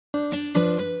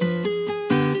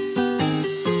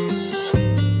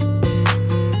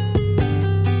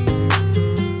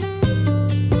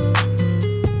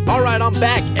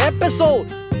back.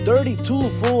 Episode 32,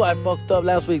 fool. I fucked up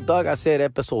last week, dog. I said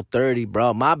episode 30,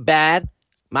 bro. My bad.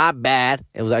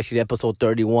 It was actually episode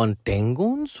 31.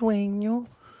 Tengo un sueño.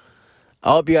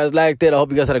 I hope you guys liked it. I hope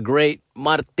you guys had a great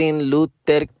Martin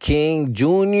Luther King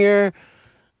Jr.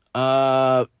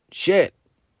 Shit,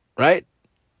 right?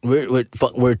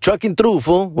 We're trucking through,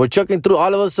 fool. We're trucking through.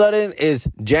 All of a sudden, it's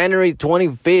January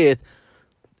 25th,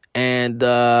 and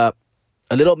a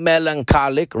little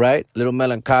melancholic, right? A little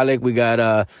melancholic. We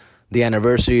got the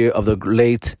anniversary of the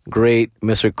late, great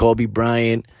Mr. Kobe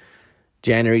Bryant,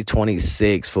 January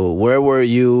 26th, fool. Where were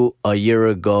you a year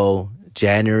ago,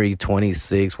 January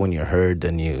 26th, when you heard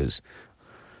the news?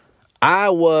 I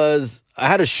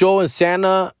had a show in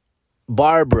Santa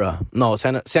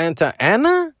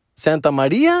Ana? Santa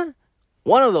Maria?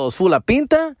 One of those, fool. La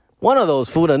Pinta? One of those,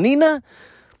 fool. La Nina?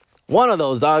 One of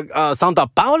those, dog. Santa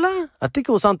Paula? I think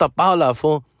it was Santa Paula,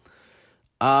 fool.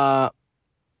 I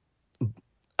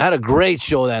had a great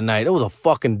show that night. It was a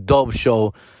fucking dope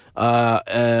show.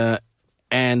 And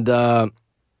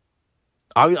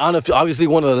obviously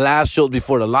one of the last shows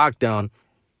before the lockdown.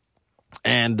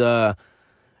 And I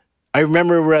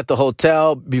remember we were at the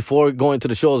hotel before going to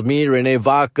the show. It was me, Renee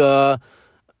Vaca.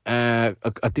 I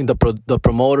think the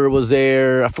promoter was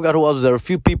there. I forgot who else was there. A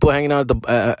few people hanging out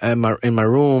in my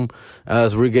room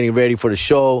as we were getting ready for the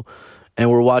show,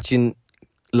 and we're watching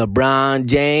LeBron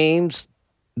James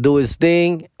do his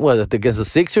thing. Against the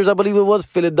Sixers, I believe it was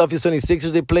Philadelphia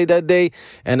 76ers. They played that day,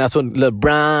 and that's when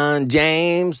LeBron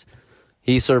James,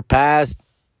 he surpassed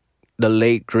the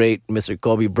late great Mr.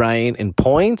 Kobe Bryant in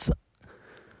points.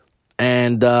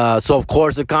 And so, of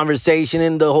course, the conversation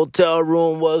in the hotel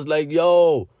room was like,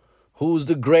 yo, who's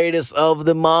the greatest of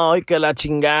them all? Que la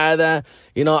chingada.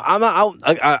 You know,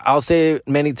 I'll say it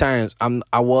many times,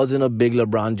 I wasn't a big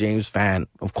LeBron James fan.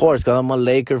 Of course, because I'm a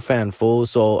Laker fan, fool.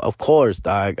 So, of course,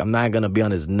 dog, I'm not going to be on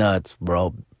his nuts,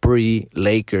 bro.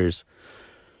 Pre-Lakers.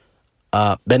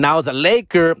 But now as a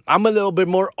Laker, I'm a little bit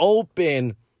more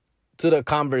open to the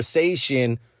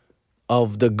conversation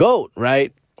of the GOAT,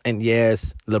 right? And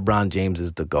yes, LeBron James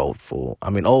is the GOAT, fool.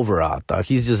 I mean, overall, dog,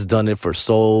 he's just done it for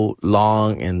so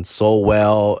long and so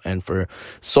well and for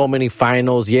so many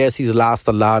finals. Yes, he's lost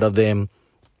a lot of them.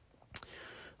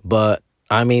 But,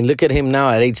 I mean, look at him now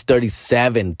at age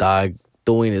 37, dog,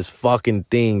 doing his fucking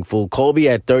thing, fool. Kobe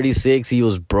at 36, he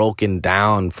was broken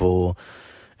down, fool.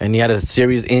 And he had a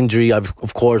serious injury,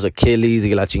 of course, Achilles,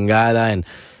 y la chingada,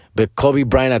 But Kobe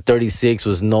Bryant at 36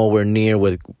 was nowhere near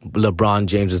what LeBron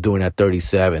James is doing at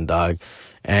 37, dog.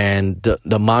 And the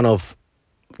amount of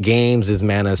games this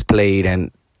man has played,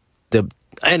 and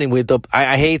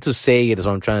I hate to say it, is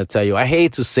what I'm trying to tell you. I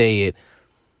hate to say it.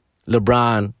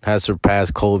 LeBron has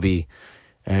surpassed Kobe.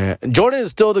 Jordan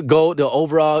is still the GOAT, the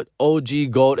overall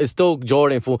OG GOAT. It's still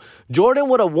Jordan, fool. Jordan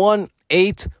would have won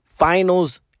 8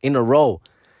 finals in a row.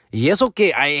 Yes,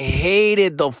 okay, I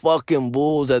hated the fucking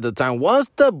Bulls at the time. Once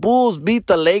the Bulls beat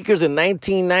the Lakers in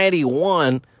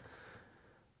 1991,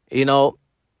 you know,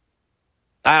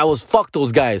 I was fuck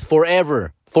those guys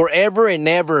forever. Forever and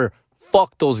ever,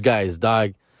 fuck those guys,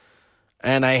 dog.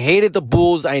 And I hated the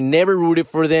Bulls. I never rooted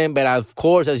for them. But, of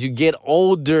course, as you get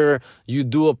older, you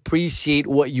do appreciate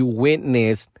what you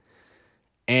witnessed.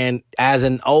 And as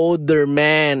an older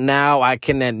man now, I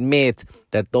can admit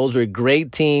that those were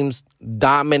great teams,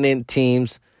 dominant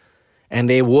teams, and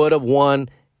they would have won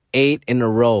 8 in a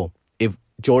row if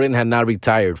Jordan had not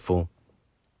retired, fool.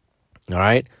 All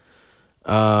right?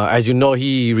 As you know,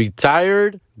 he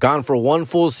retired, gone for 1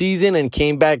 full season, and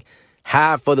came back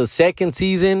half of the second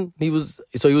season. He was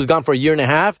gone for a year and a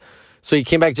half. So he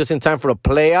came back just in time for the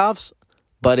playoffs,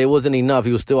 but it wasn't enough.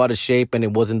 He was still out of shape, and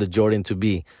it wasn't the Jordan to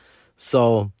be.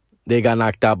 So they got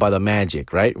knocked out by the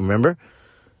Magic, right? Remember?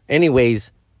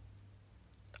 Anyways,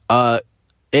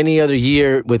 any other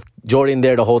year with Jordan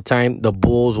there the whole time, the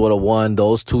Bulls would have won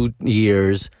those 2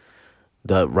 years.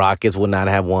 The Rockets would not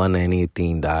have won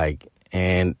anything, dog.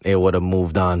 And it would have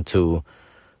moved on to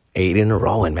 8 in a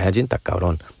row. Imagine, ta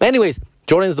cabrón. Anyways,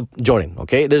 Jordan's the Jordan,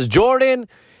 okay? There's Jordan,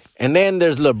 and then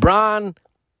there's LeBron,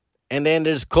 and then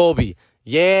there's Kobe.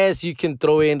 Yes, you can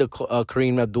throw in the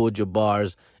Kareem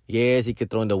Abdul-Jabbars. Yes, you can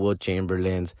throw in the Will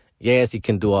Chamberlains. Yes, you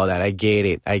can do all that. I get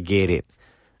it.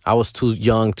 I was too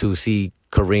young to see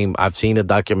Kareem. I've seen the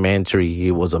documentary.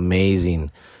 He was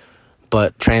amazing.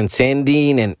 But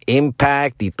transcending and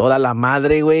impact y toda la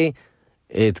madre, güey,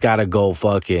 it's got to go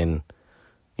fucking,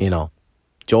 you know,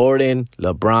 Jordan,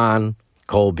 LeBron,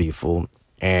 Kobe, fool.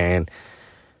 And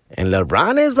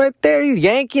LeBron is right there. He's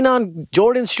yanking on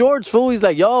Jordan's shorts, fool. He's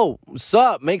like, yo, what's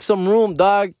up? Make some room,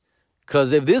 dog.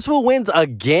 Because if this fool wins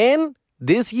again,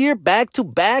 this year back to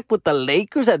back with the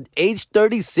Lakers at age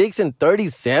 36 and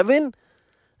 37?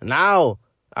 Now,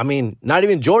 I mean, not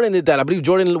even Jordan did that. I believe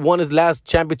Jordan won his last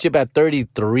championship at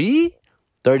 33,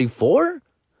 34.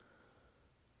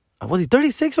 Was he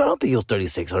 36? I don't think he was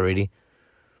 36 already.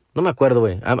 No me acuerdo,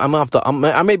 güey.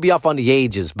 I may be off on the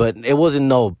ages, but it wasn't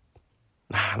no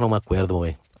me acuerdo,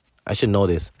 güey. I should know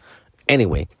this.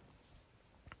 Anyway,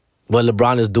 what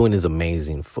LeBron is doing is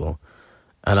amazing, fool.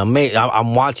 And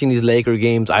I'm watching these Laker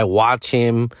games. I watch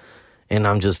him, and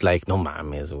I'm just like, no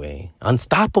mames, way.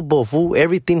 Unstoppable, fool.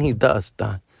 Everything he does,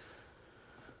 dog.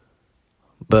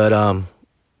 But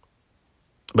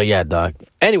yeah, dog.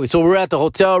 Anyway, so we're at the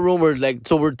hotel room.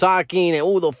 We're talking, and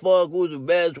who's the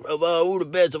best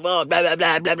of all, blah, blah,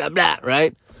 blah, blah, blah, blah,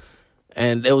 right?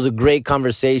 And it was a great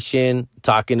conversation,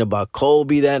 talking about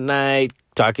Kobe that night,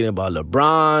 talking about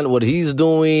LeBron, what he's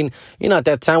doing. You know, at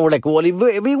that time, we're like, well,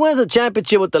 if he wins a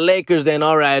championship with the Lakers, then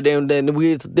all right, then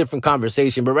it's a different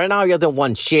conversation. But right now, he hasn't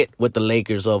won shit with the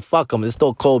Lakers, so fuck him. It's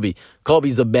still Kobe.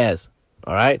 Kobe's the best,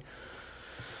 all right?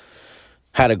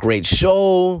 Had a great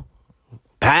show.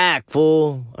 Packed,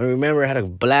 fool. I remember I had a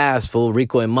blast, fool.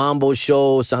 Rico and Mambo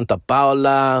show, Santa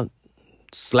Paula,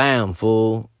 slam,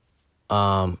 fool.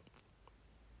 I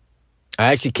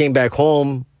actually came back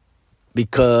home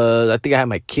because I think I had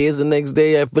my kids the next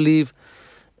day, I believe.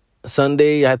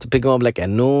 Sunday, I had to pick them up like at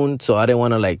noon, so I didn't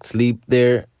want to like sleep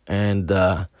there. And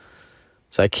so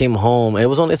I came home.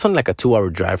 It's only like a 2-hour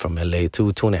drive from LA,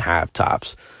 2.5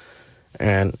 tops.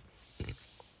 And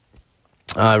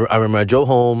I remember I drove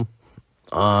home.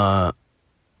 I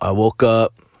woke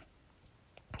up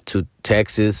to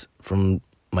Texas from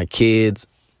my kids,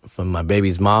 from my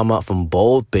baby's mama, from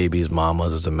both baby's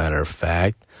mamas, as a matter of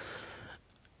fact.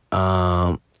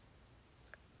 And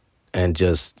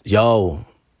just,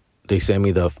 they sent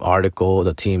me the article,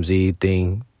 the TMZ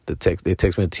thing, they text me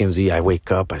the TMZ. I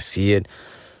wake up, I see it.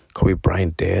 Kobe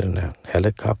Bryant dead in a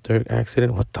helicopter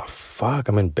accident. What the fuck?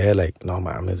 I'm in bed like, no,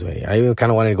 man, I even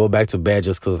kind of wanted to go back to bed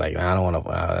just because, like, I don't want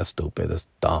to, that's stupid, that's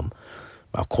dumb.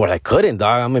 But of course, I couldn't,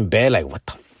 dog. I'm in bed like, what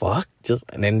the fuck?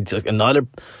 And then just another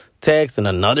text and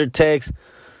another text.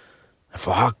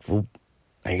 Fuck,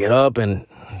 I get up and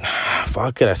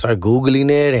fuck it. I start Googling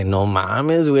it and no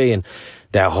mames, way. And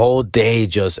that whole day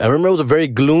I remember it was a very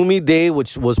gloomy day,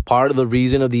 which was part of the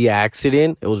reason of the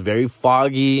accident. It was very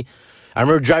foggy. I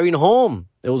remember driving home.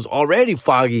 It was already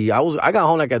foggy. I got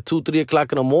home like at 2, 3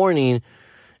 o'clock in the morning,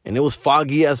 and it was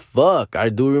foggy as fuck. I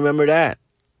do remember that,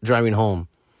 driving home.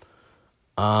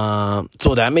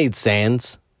 So that made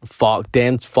sense.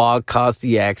 Dense fog caused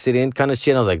the accident kind of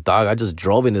shit. I was like, dog, I just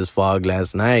drove in this fog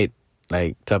last night,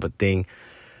 like type of thing.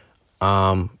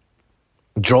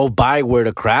 Drove by where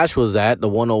the crash was at, the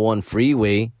 101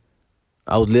 freeway.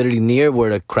 I was literally near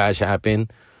where the crash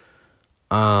happened.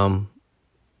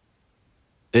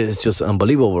 It's just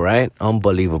unbelievable, right?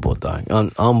 Unbelievable, dog.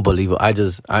 Unbelievable. I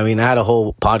had a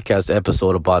whole podcast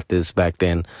episode about this back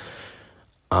then.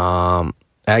 It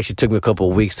actually took me a couple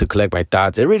of weeks to collect my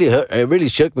thoughts. It really hurt. It really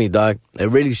shook me, dog. It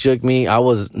really shook me. I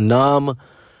was numb,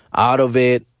 out of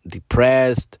it,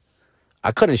 depressed.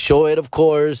 I couldn't show it, of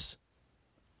course.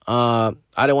 I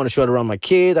didn't want to show it around my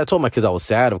kids. I told my kids I was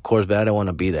sad, of course, but I didn't want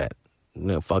to be that,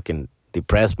 fucking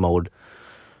depressed mode.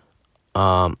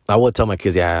 I would tell my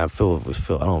kids, yeah, it feels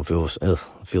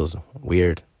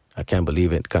weird. I can't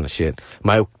believe it, kind of shit.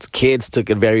 My kids took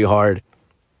it very hard.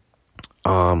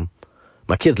 My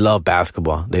kids love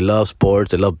basketball. They love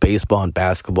sports. They love baseball and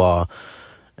basketball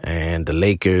and the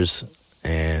Lakers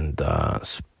and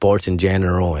sports in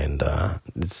general. And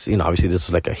it's, obviously this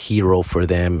was like a hero for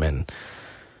them, and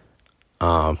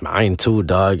mine too,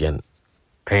 dog. And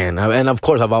of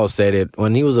course, I've always said it.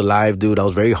 When he was alive, dude, I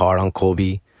was very hard on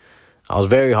Kobe.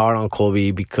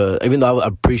 Because even though I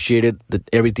appreciated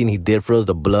everything he did for us,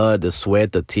 the blood, the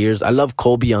sweat, the tears, I love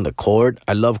Kobe on the court.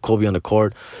 I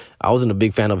wasn't a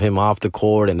big fan of him off the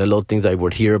court and the little things I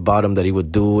would hear about him that he would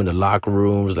do in the locker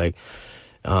rooms, like,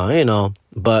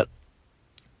 But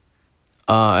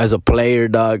as a player,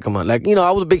 dog, come on. Like,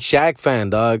 I was a big Shaq fan,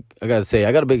 dog. I gotta say,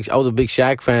 I was a big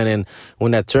Shaq fan, and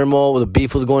when that turmoil, the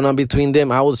beef was going on between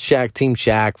them, I was Team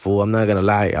Shaq, fool. I'm not gonna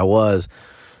lie, I was.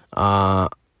 I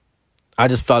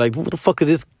just felt like, what the fuck is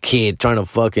this kid trying to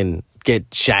fucking get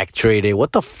Shaq traded?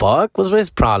 What the fuck? What's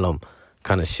his problem?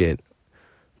 Kind of shit.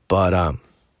 But, at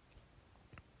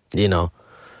the end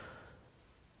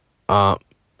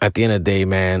of the day,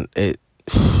 man,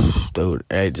 dude,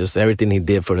 just everything he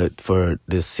did for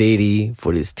this city,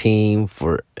 for this team,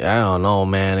 I don't know,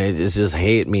 man. It just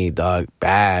hit me, dog,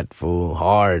 bad, fool,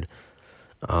 hard.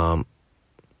 I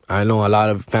know a lot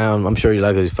of fans, I'm sure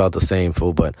you felt the same,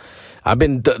 fool, but I've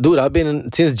been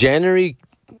since January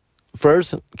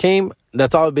 1st came.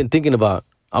 That's all I've been thinking about.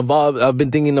 I've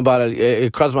been thinking about it.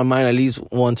 It crossed my mind at least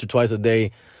once or twice a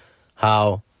day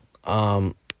how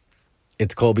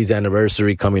it's Kobe's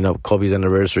anniversary coming up. Kobe's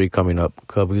anniversary is coming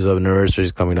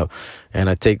up. And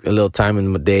I take a little time in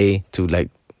my day to like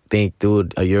think,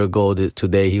 dude, a year ago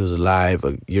today he was alive.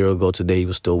 A year ago today he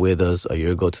was still with us. A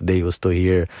year ago today he was still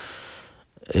here.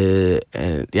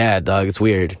 And yeah, dog, it's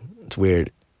weird. It's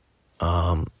weird.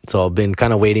 So I've been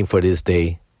kind of waiting for this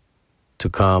day to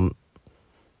come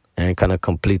and kind of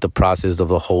complete the process of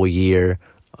the whole year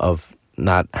of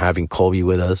not having Kobe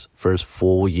with us. First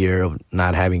full year of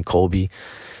not having Kobe.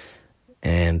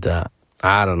 And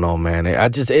I don't know, man.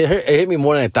 It hit me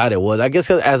more than I thought it was. I guess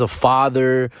 'cause as a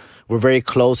father, we're very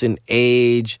close in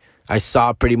age. I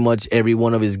saw pretty much every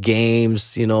one of his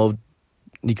games. You know,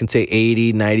 you can say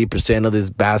 80-90% of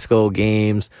his basketball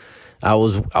games. I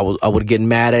would get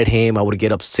mad at him. I would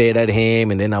get upset at him,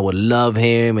 and then I would love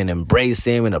him and embrace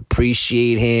him and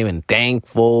appreciate him and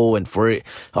thankful and for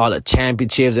all the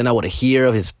championships. And I would hear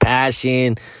of his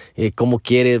passion, como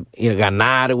quiere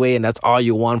ganar, way. And that's all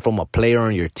you want from a player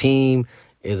on your team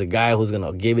is a guy who's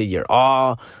gonna give it your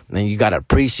all. And you gotta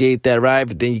appreciate that, right?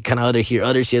 But then you kind of hear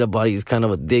other shit about he's kind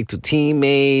of a dick to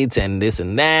teammates and this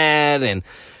and that, and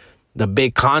the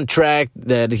big contract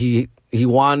that he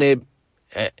wanted.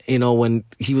 When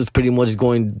he was pretty much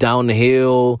going down the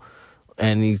hill,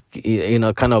 and he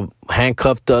kind of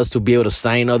handcuffed us to be able to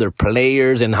sign other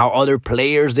players, and how other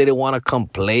players didn't want to come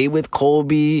play with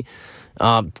Kobe.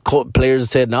 Players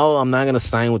said, no, I'm not going to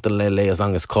sign with the Lele as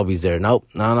long as Kobe's there. Nope,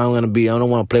 no, I'm going to I don't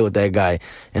want to play with that guy.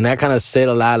 And that kind of said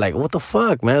a lot like, what the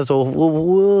fuck, man? So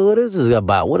what is this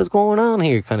about? What is going on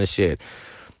here kind of shit?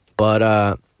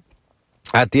 But,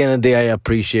 at the end of the day, I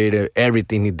appreciated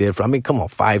everything he did. Come on,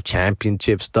 5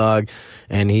 championships, dog.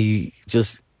 And he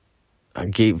just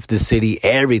gave the city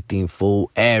everything, fool.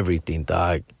 Everything,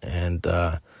 dog. And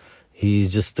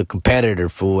he's just a competitor,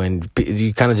 fool. And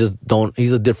you kind of just don't...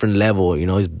 He's a different level,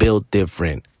 He's built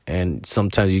different. And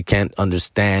sometimes you can't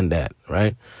understand that,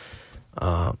 right?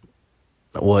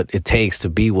 What it takes to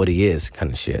be what he is,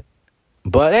 kind of shit.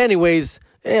 But anyways...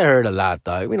 It hurt a lot,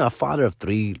 dog. A father of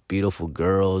 3 beautiful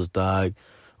girls, dog,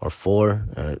 or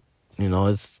 4.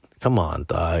 It's come on,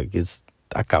 dog. It's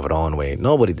that cabrón way.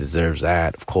 Nobody deserves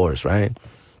that, of course, right?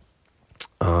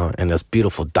 And this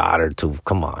beautiful daughter too.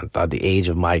 Come on, dog. The age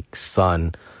of my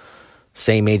son,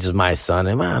 same age as my son.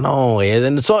 And man, no way.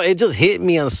 And so it just hit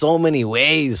me on so many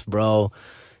ways, bro.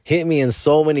 Hit me in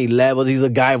so many levels. He's a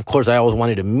guy, of course, I always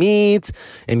wanted to meet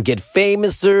and get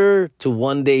famouser, to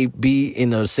one day be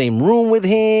in the same room with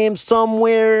him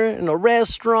somewhere, in a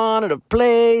restaurant, at a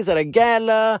place, at a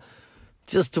gala,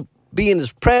 just to be in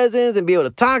his presence and be able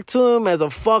to talk to him as a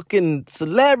fucking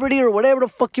celebrity or whatever the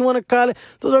fuck you want to call it.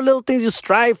 Those are little things you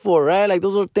strive for, right? Like,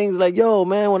 those are things like, yo,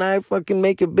 man, when I fucking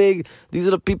make it big, these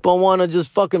are the people I want to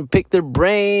just fucking pick their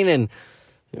brain and,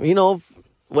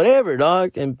 whatever,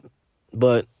 dog.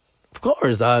 But, of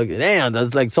course, dog. Damn,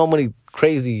 there's like so many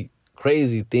crazy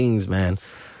things, man.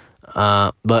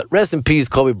 But rest in peace,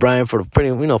 Kobe Bryant, for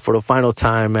the final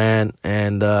time, man.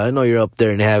 And I know you're up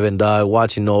there in heaven, dog,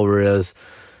 watching over us.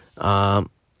 And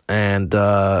then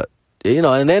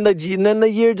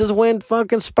the year just went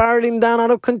fucking spiraling down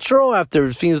out of control after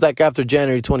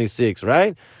January 26th,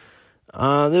 right?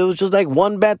 There was just like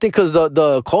one bad thing, because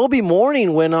the Kobe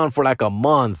mourning went on for like a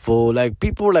month, fool. Like,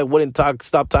 people were like wouldn't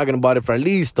stop talking about it for at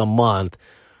least a month,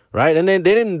 right? And then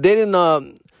they didn't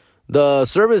the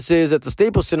services at the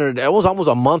Staples Center, that was almost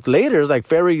a month later. It was like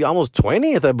February almost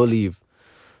 20th, I believe.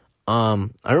 I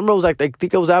remember it was like, I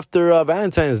think it was after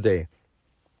Valentine's Day.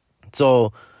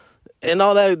 So, and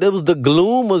all that, the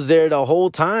gloom was there the whole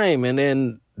time, and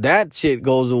then that shit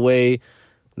goes away.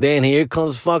 Then here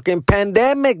comes fucking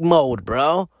pandemic mode,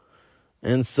 bro.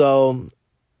 And so,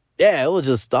 yeah, it was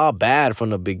just all bad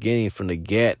from the beginning, from the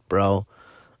get, bro.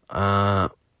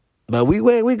 But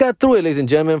we got through it, ladies and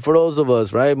gentlemen, for those of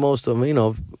us, right? Most of them,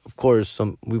 of course,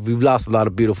 we've lost a lot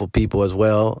of beautiful people as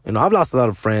well. I've lost a lot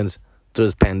of friends through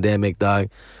this pandemic, dog.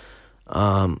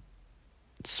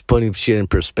 It's putting shit in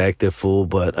perspective, fool.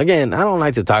 But again, I don't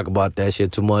like to talk about that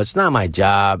shit too much. It's not my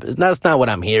job. That's not what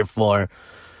I'm here for.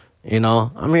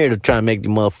 I'm here to try and make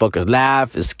you motherfuckers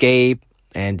laugh, escape,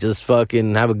 and just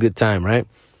fucking have a good time, right?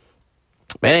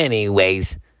 But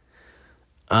anyways,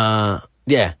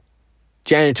 yeah.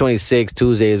 January 26th,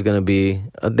 Tuesday, is going to be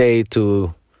a day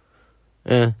to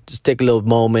just take a little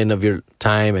moment of your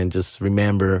time and just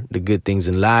remember the good things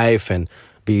in life and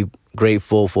be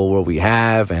grateful for what we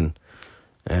have, and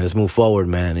let's move forward,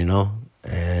 man,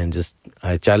 and just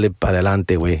echarle para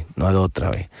adelante, güey. No hay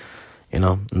otra, güey.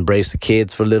 embrace the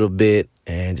kids for a little bit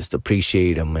and just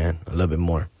appreciate them, man, a little bit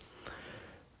more.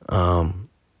 Other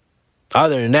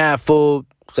than that, fool,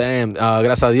 Sam,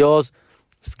 gracias a Dios,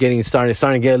 it's starting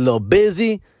to get a little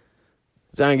busy.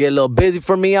 Starting to get a little busy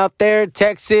for me out there.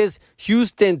 Texas,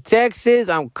 Houston, Texas.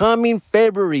 I'm coming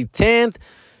February 10th.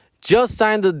 Just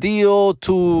signed the deal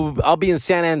I'll be in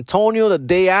San Antonio the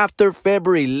day after,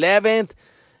 February 11th,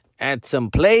 at some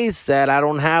place that I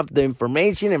don't have the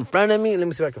information in front of me. Let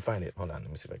me see if I can find it. Hold on, let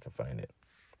me see if I can find it.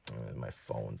 My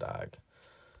phone, dog.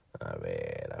 A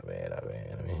ver.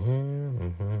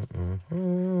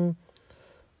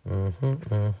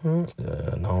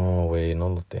 No, güey, no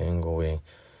lo tengo, güey.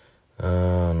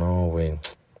 No, güey.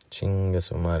 Chinga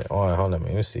su madre. Oh, hold on,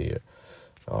 let me see here.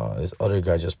 This other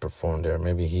guy just performed there.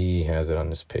 Maybe he has it on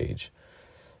his page.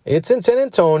 It's in San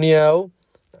Antonio.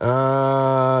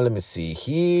 Let me see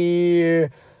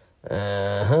here.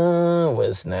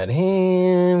 Was not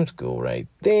him. Let's go right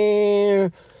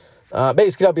there.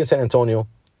 Basically, I'll be in San Antonio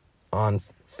on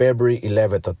February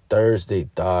 11th, a Thursday,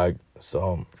 dog.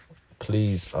 So,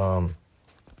 please, let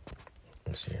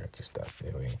me see here.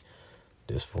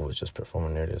 This fool was just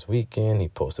performing there this weekend. He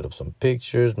posted up some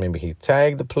pictures. Maybe he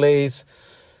tagged the place.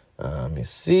 Let me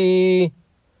see.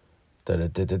 No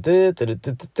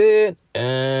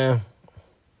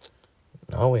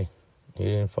way. He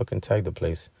didn't fucking tag the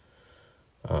place.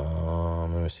 Let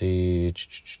me see.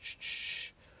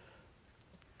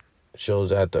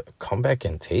 Shows at the Come Back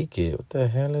and Take It. What the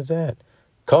hell is that?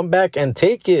 Come Back and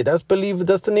Take It. That's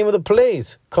the name of the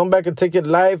place. Come Back and Take It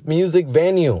live music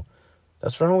venue.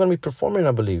 That's where I'm going to be performing,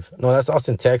 I believe. No, that's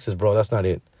Austin, Texas, bro. That's not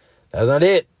it.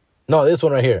 No, this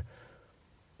one right here.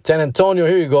 San Antonio.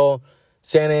 Here you go.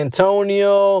 San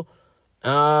Antonio.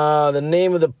 The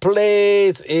name of the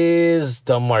place is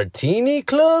the Martini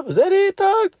Club. Is that it,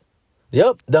 dog?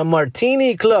 Yep, the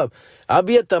Martini Club. I'll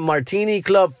be at the Martini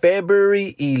Club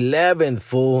February 11th,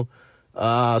 fool.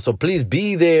 So please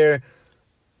be there.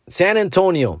 San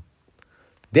Antonio.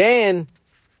 Then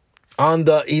on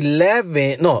the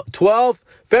 12th,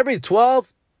 February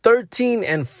 12th, 13,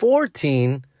 and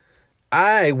 14,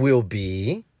 I will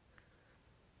be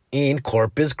in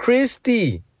Corpus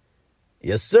Christi.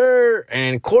 Yes, sir.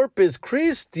 And Corpus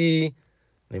Christi,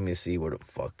 let me see where the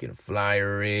fucking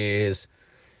flyer is.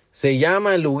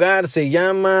 El lugar se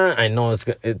llama, I know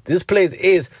this place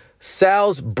is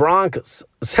Sal's Bronx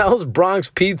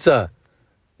Pizza.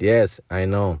 Yes, I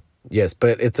know. Yes,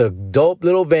 but it's a dope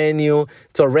little venue.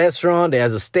 It's a restaurant. It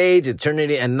has a stage.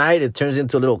 At night, it turns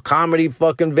into a little comedy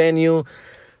fucking venue.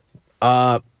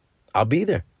 I'll be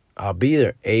there.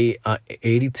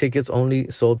 80 tickets only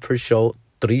sold per show.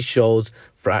 3 shows,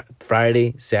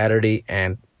 Friday, Saturday,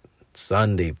 and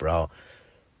Sunday, bro.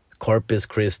 Corpus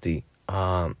Christi.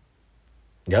 Yeah,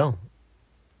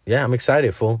 I'm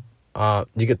excited, fool.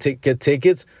 You can get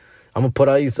tickets. I'm gonna put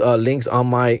all these links on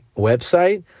my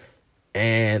website,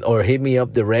 or hit me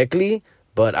up directly.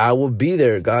 But I will be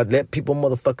there. God, let people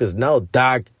motherfuckers know,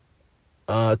 dog.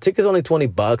 Tickets only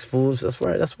 $20, fools. That's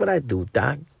what I do,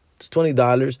 dog. It's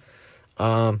 $20.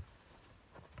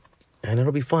 And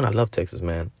it'll be fun. I love Texas,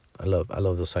 man. I love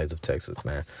those sides of Texas,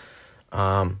 man.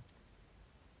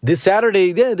 This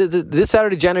Saturday,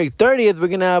 January 30th, we're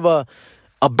gonna have a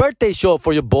birthday show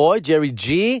for your boy Jerry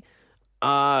G.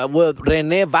 With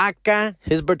Rene Vaca.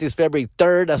 His birthday is February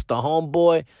 3rd. That's the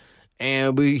homeboy.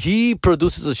 And he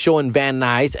produces a show in Van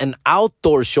Nuys, an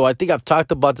outdoor show. I think I've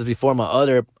talked about this before.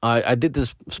 I did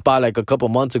this spot like a couple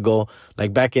months ago,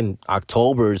 like back in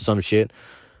October or some shit.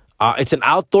 It's an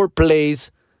outdoor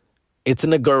place. It's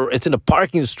in a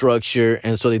parking structure,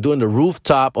 and so they do it in the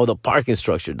rooftop of the parking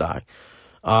structure, dog.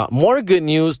 More good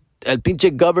news. El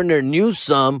pinche Governor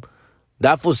Newsom,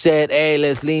 that fool said, "Hey,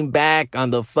 let's lean back on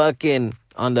the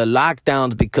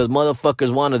lockdowns because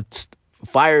motherfuckers want to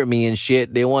fire me and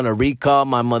shit. They want to recall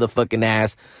my motherfucking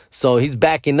ass." So he's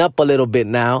backing up a little bit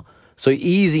now. So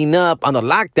easing up on the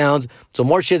lockdowns. So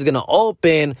more shit's gonna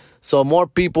open. So more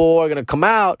people are gonna come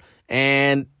out.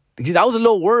 And I was a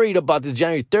little worried about this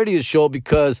January 30th show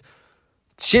because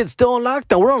shit's still on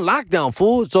lockdown. We're on lockdown,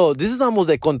 fool. So this is almost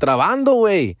like contrabando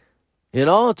way. You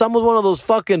know, it's almost one of those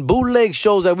fucking bootleg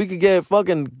shows that we could get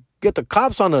the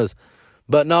cops on us.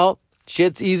 But no,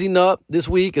 shit's easing up this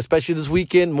week, especially this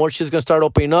weekend. More shit's gonna start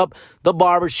opening up. The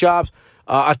barbershops.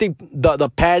 I think the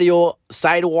patio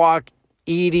sidewalk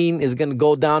eating is gonna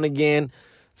go down again.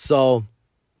 So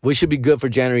we should be good for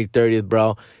January 30th,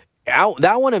 bro.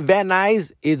 That one in Van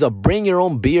Nuys is a bring your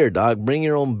own beer, dog. Bring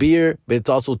your own beer. But it's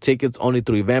also tickets only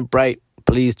through Eventbrite.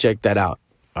 Please check that out.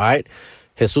 All right.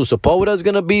 Jesus Sepulveda is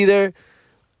going to be there.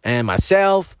 And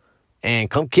myself. And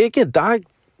come kick it, dog.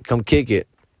 Come kick it.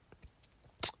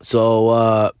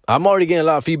 So I'm already getting a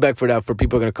lot of feedback for that, for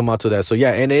people are going to come out to that. So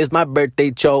yeah, and it is my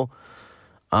birthday show.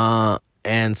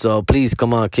 And so please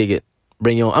come on, kick it.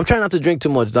 Bring your own. I'm trying not to drink too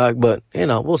much, dog, but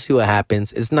we'll see what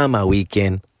happens. It's not my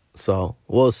weekend. So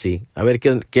we'll see. A ver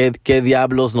qué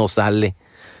diablos nos sale.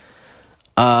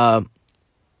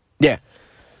 Yeah.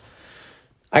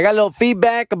 I got a little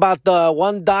feedback about the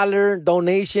 $1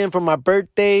 donation for my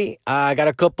birthday. I got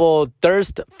a couple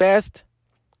Thirst Fest.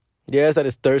 Yes, that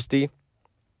is thirsty.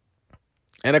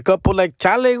 And a couple like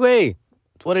chale, güey.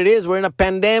 It's what it is. We're in a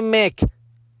pandemic.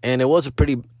 And it was a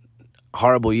pretty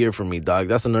horrible year for me, dog.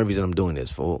 That's another reason I'm doing this,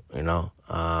 fool.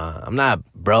 I'm not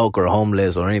broke or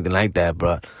homeless or anything like that,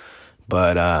 but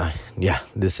yeah,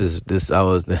 you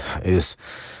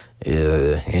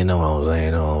know what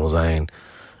I'm saying.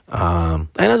 And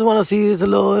I just want to see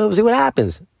what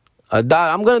happens. Dog,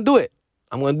 I'm gonna do it.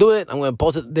 I'm gonna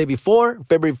post it the day before,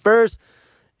 February 1st,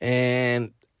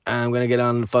 and I'm gonna get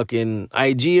on fucking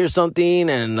IG or something,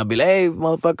 and I'll be like, hey,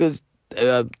 motherfuckers,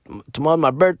 tomorrow's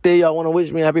my birthday. Y'all want to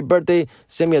wish me a happy birthday?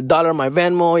 Send me $1 on my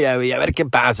Venmo. Ya ver qué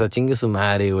pasa. Chingue su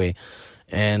madre, güey.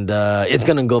 And it's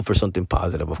gonna go for something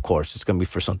positive, of course. It's gonna be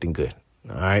for something good.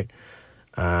 All right.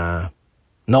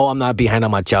 No, I'm not behind on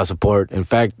my child support. In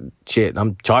fact, shit,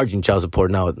 I'm charging child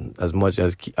support now as much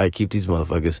as I keep these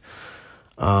motherfuckers.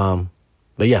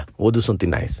 But yeah, we'll do something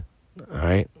nice. All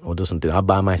right? We'll do something. I'll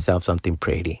buy myself something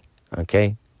pretty.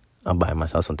 Okay? I'll buy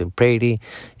myself something pretty.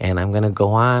 And I'm going to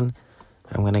go on.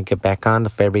 I'm going to get back on the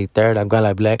February 3rd. I'm going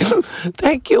to be like,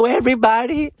 thank you,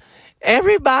 everybody.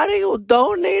 Everybody who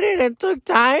donated and took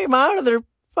time out of their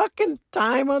fucking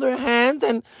time on their hands,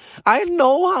 and I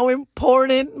know how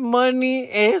important money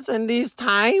is in these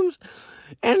times,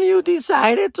 and you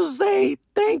decided to say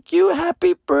thank you,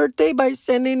 happy birthday by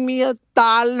sending me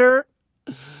 $1,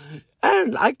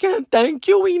 and I can't thank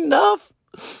you enough,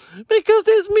 because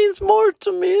this means more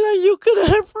to me than you could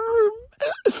ever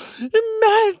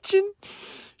imagine.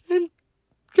 And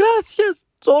gracias,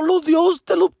 solo Dios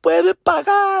te lo puede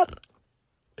pagar.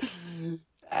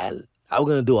 And I'm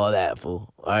going to do all that,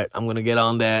 fool. All right, I'm going to get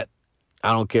on that.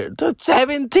 I don't care.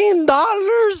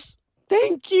 $17.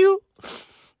 Thank you.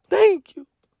 Thank you.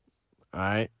 All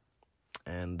right.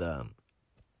 And,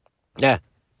 yeah,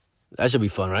 that should be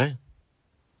fun, right?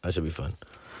 That should be fun.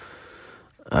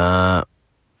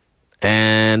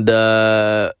 And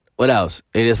what else?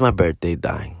 It is my birthday,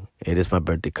 dying. It is my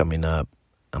birthday coming up.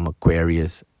 I'm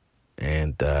Aquarius.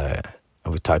 And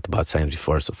we've talked about signs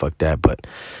before, so fuck that. But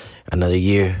another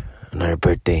year. Another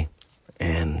birthday,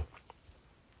 and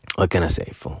what can I say,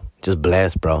 fool? Just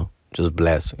bless, bro. Just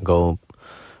bless. Go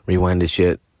rewind this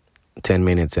shit 10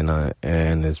 minutes, and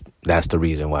that's the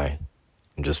reason why.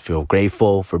 I just feel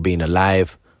grateful for being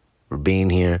alive, for being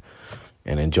here,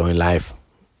 and enjoying life.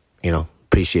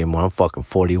 Appreciate more. I'm fucking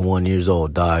 41 years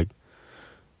old, dog.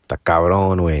 Ta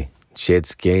cabrón, way.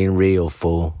 Shit's getting real,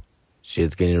 fool.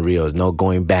 Shit's getting real. There's no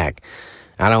going back.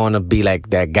 I don't want to be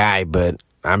like that guy, but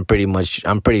I'm pretty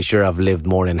sure I've lived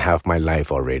more than half my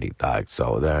life already, dog.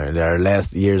 So there are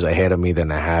less years ahead of me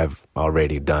than I have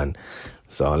already done.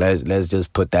 So let's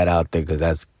just put that out there, because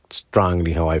that's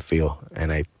strongly how I feel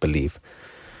and I believe.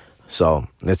 So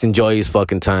let's enjoy these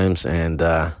fucking times, and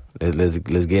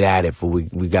let's get at it, for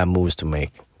we got moves to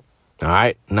make. All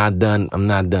right, not done. I'm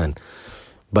not done,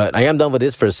 but I am done with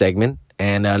this first segment,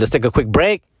 and let's take a quick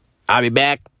break. I'll be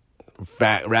back.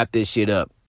 Wrap this shit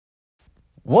up.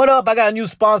 What up? I got a new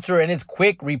sponsor, and it's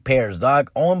Quick Repairs, dog.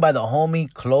 Owned by the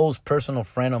homie, close personal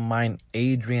friend of mine,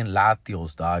 Adrian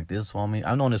Latios, dog. This homie,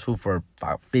 I've known this fool for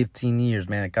about 15 years,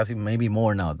 man. Casi maybe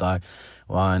more now, dog.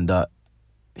 And I'm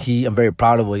very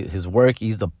proud of his work.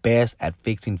 He's the best at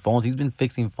fixing phones. He's been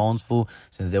fixing phones, fool,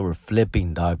 since they were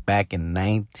flipping, dog, back in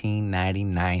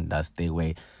 1999. That's the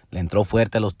way. Le entró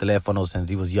fuerte a los teléfonos since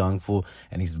he was young, fool,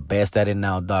 and he's the best at it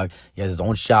now, dog. He has his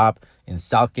own shop in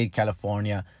Southgate,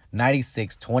 California.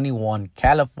 9621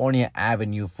 California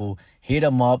Avenue, fool. Hit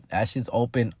him up. That shit's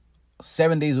open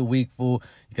 7 days a week, fool.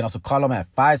 You can also call him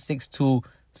at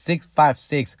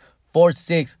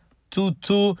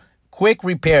 562-656-4622. Quick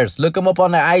Repairs. Look him up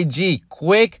on the IG.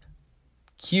 Quick,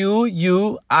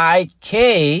 QUIK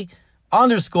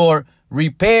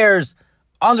 _repairs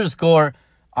 _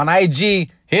 on IG.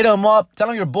 Hit him up. Tell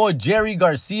him your boy Jerry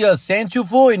Garcia sent you,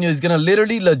 fool, and he's going to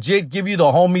literally legit give you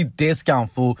the homie discount,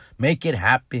 fool. Make it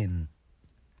happen.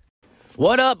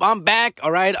 What up? I'm back.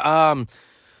 All right.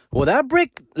 Well, that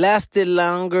break lasted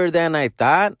longer than I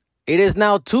thought. It is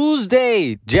now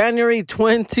Tuesday, January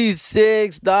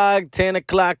 26th, dog, 10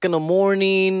 o'clock in the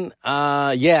morning.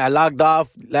 I logged off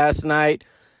last night,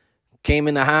 came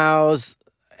in the house,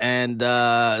 and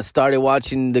started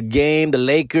watching the game, the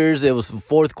Lakers. It was the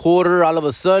fourth quarter. All of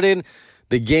a sudden,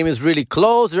 the game is really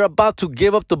close. They're about to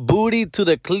give up the booty to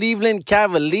the Cleveland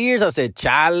Cavaliers. I said,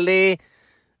 chale,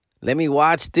 let me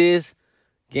watch this.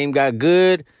 Game got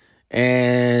good.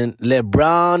 And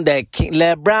LeBron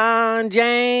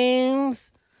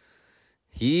James,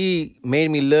 he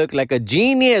made me look like a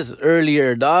genius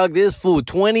earlier, dog. This fool,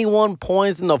 21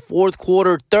 points in the fourth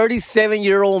quarter,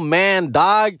 37-year-old man,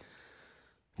 dog.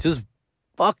 Just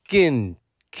fucking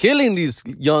killing these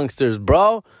youngsters,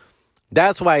 bro.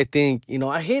 That's why I think,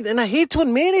 I hate to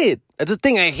admit it. That's the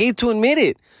thing, I hate to admit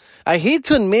it. I hate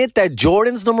to admit that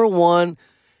Jordan's number 1,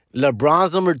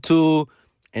 LeBron's number 2,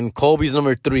 and Kobe's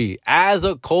number 3. As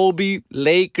a Kobe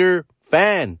Laker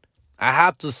fan, I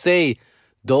have to say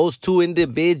those two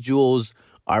individuals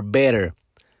are better.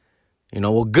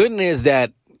 Goodness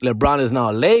that LeBron is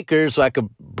now a Laker, so I could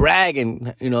brag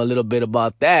and, a little bit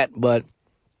about that. But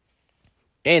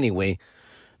anyway,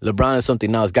 LeBron is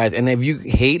something else, guys. And if you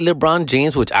hate LeBron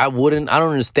James, which I don't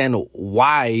understand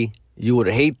why you would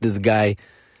hate this guy.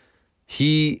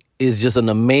 He is just an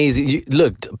amazing...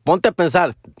 Look, ponte a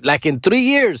pensar, like in 3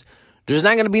 years, there's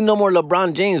not going to be no more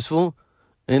LeBron James, fool.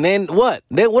 And then what?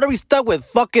 Then what are we stuck with?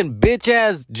 Fucking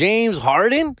bitch-ass James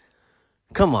Harden?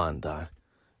 Come on, dog.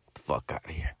 Get the fuck out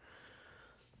of here.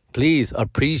 Please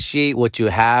appreciate what you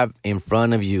have in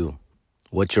front of you.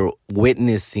 What you're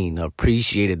witnessing.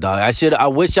 Appreciate it, dog. I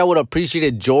wish I would have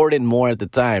appreciated Jordan more at the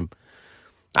time.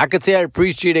 I could say I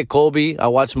appreciated Kobe. I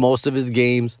watched most of his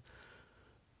games.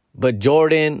 But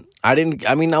Jordan, I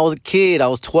was a kid. I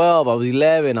was 12. I was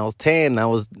 11. I was 10. I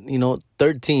was,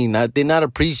 13. I did not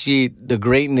appreciate the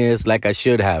greatness like I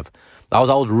should have. I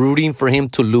was rooting for him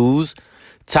to lose.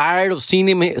 Tired of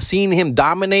seeing him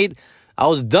dominate. I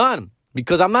was done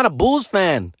because I'm not a Bulls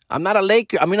fan. I'm not a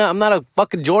Laker. I'm not a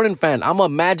fucking Jordan fan. I'm a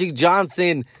Magic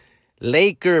Johnson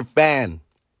Laker fan.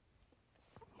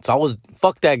 So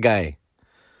fuck that guy.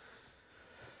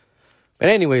 But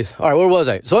anyways, all right, where was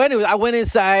I? So anyways, I went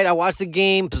inside, I watched the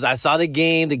game, pues I saw the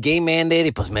game ended,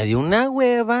 y pues me dio una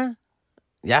hueva.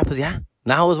 Ya.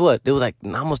 Now it was what? It was like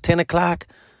almost 10 o'clock.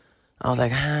 I was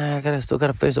like, I still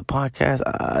gotta finish the podcast.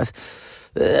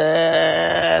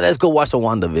 Let's go watch the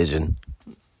WandaVision.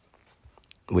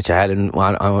 Which I hadn't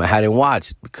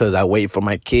watched because I wait for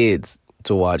my kids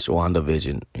to watch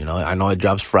WandaVision. I know it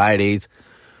drops Fridays.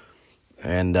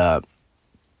 And then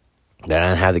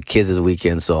I have the kids this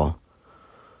weekend, so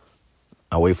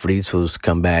I wait for these fools to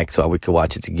come back so we can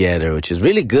watch it together, which is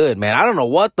really good, man. I don't know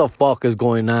what the fuck is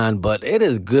going on, but it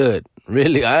is good.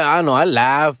 Really, I know. I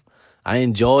laugh. I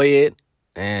enjoy it.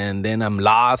 And then I'm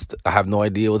lost. I have no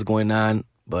idea what's going on,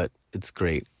 but it's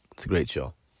great. It's a great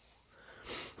show.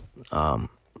 Other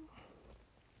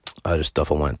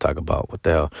stuff I want to talk about. What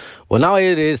the hell? Well, now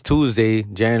it is Tuesday,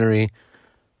 January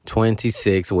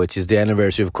 26th, which is the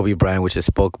anniversary of Kobe Bryant, which I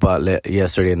spoke about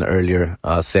yesterday in the earlier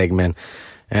segment.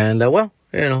 And,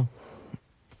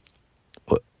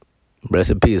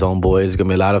 rest in peace, homeboy. There's going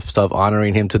to be a lot of stuff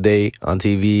honoring him today on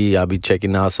TV. I'll be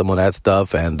checking out some of that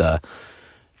stuff. And,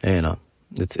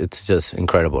 it's just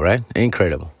incredible, right?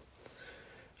 Incredible.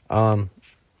 I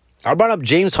brought up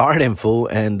James Harden, fool.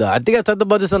 And I think I talked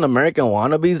about this on American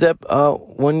Wannabes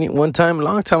one time, a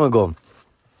long time ago.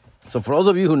 So for those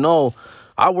of you who know,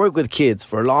 I work with kids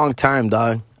for a long time,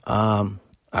 dog.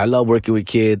 I love working with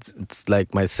kids. It's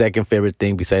like my second favorite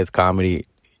thing besides comedy,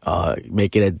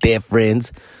 making a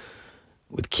difference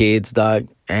with kids, dog.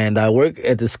 And I work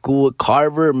at the school,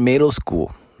 Carver Middle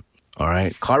School. All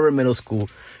right, Carver Middle School.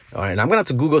 All right, and I'm going to have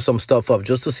to Google some stuff up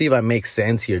just to see if I make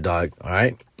sense here, dog. All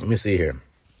right, let me see here.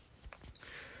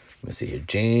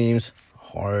 James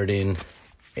Harden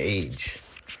age.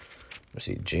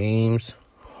 James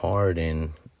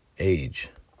Harden age.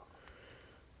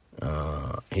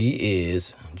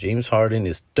 James Harden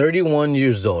is 31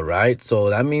 years old, right?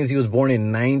 So that means he was born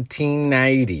in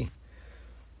 1990.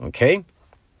 Okay?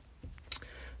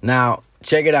 Now,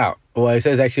 check it out. Well, it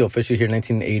says actually officially here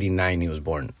 1989 he was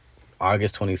born.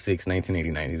 August 26,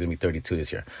 1989. He's going to be 32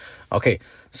 this year. Okay,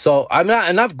 so I've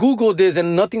Googled this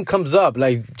and nothing comes up.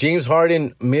 Like James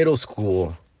Harden Middle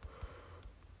School.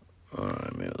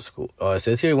 Middle school. Oh, it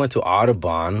says here he went to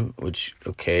Audubon, which,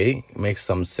 okay, makes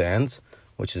some sense,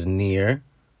 which is near.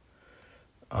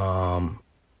 I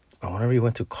wonder if he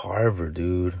went to Carver,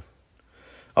 dude.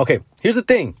 Okay, here's the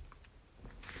thing.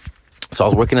 So I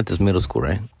was working at this middle school,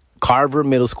 right? Carver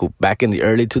Middle School back in the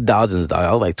early 2000s, dog.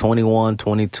 I was like 21,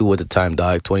 22 at the time,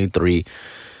 dog, 23.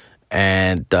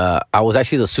 And I was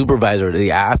actually the supervisor,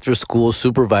 the after-school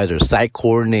supervisor, site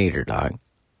coordinator, dog.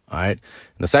 All right.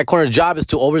 The side corner's job is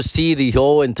to oversee the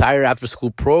whole entire after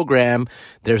school program.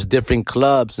 There's different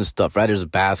clubs and stuff, right? There's a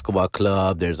basketball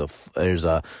club. There's a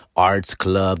arts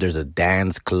club. There's a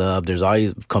dance club. There's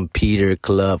always computer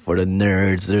club for the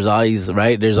nerds. There's always,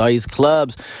 right? There's all these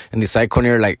clubs, and the side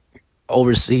corner like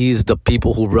oversees the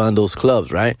people who run those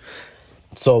clubs, right?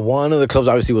 So one of the clubs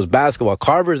obviously was basketball.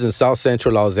 Carver's in South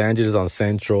Central Los Angeles on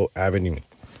Central Avenue.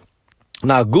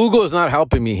 Now Google is not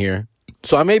helping me here.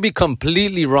 So I may be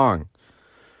completely wrong,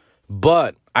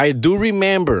 but I do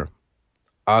remember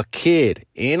a kid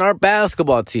in our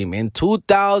basketball team in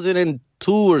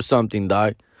 2002 or something,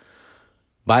 dog,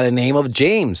 by the name of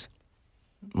James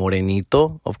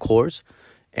Morenito, of course,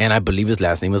 and I believe his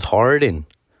last name is Harden.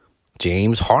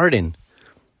 James Harden.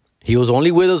 He was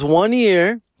only with us 1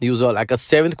 year. He was like a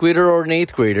 7th grader or an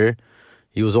 8th grader.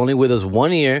 He was only with us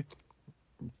 1 year.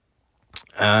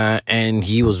 And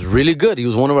he was really good. He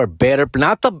was one of our better,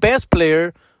 not the best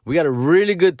player. We got a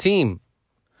really good team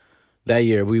that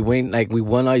year. We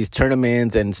won all these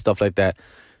tournaments and stuff like that.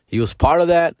 He was part of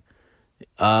that.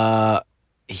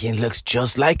 He looks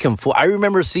just like him. I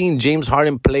remember seeing James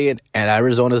Harden play at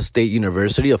Arizona State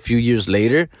University a few years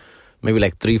later, maybe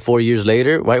like 3-4 years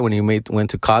later, right when he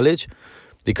went to college,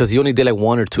 because he only did like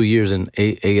 1 or 2 years in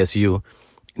ASU.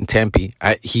 In Tempe.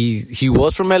 He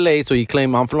was from LA, so he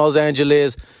claimed, I'm from Los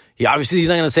Angeles. He's not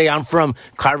going to say I'm from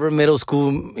Carver Middle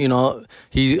School. You know,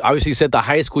 he obviously said the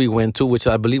high school he went to, which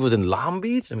I believe was in Long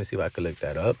Beach. Let me see if I can look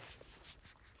that up.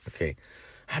 Okay.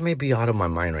 I may be out of my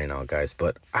mind right now, guys,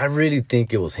 but I really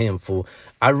think it was him, fool.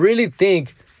 I really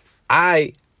think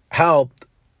I helped.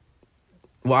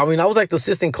 Well, I mean, I was like the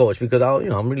assistant coach because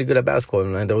I'm really good at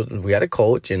basketball, and we had a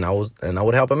coach, and I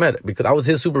would help him at it because I was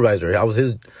his supervisor, I was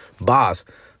his boss,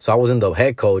 so I wasn't the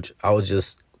head coach, I was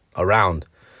just around.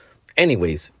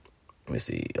 Anyways, let me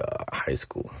see, high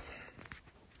school,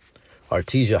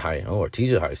 Artesia High. Oh,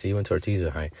 Artesia High. See, he went to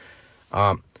Artesia High.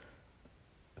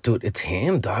 Dude, it's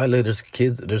him, dog. Like,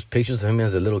 there's pictures of him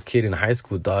as a little kid in high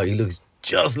school, dog. He looks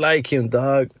just like him,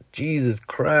 dog. Jesus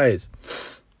Christ.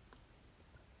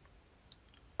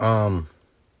 Damn,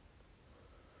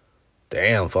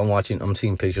 if I'm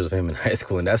seeing pictures of him in high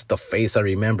school, and that's the face I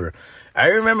remember. I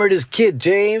remember this kid,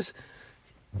 James,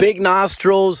 big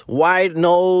nostrils, wide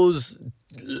nose,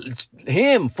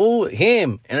 him, fool,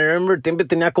 him. And I remember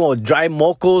tenía como dry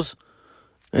mocos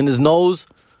in his nose.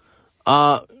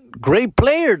 Great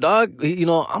player, dog. You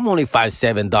know, I'm only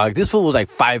 5'7", dog. This fool was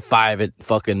like 5'5" at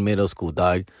fucking middle school,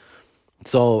 dog.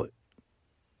 So,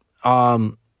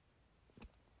 I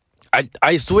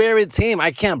swear it's him.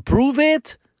 I can't prove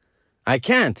it. I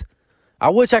can't. I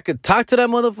wish I could talk to that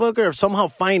motherfucker or somehow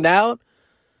find out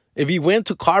if he went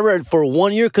to Carver for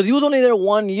 1 year, because he was only there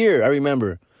 1 year, I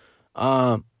remember.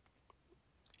 From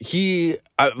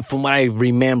what I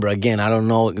remember, again, I don't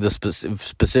know the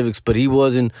specifics, but he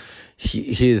wasn't,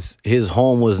 his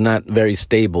home was not very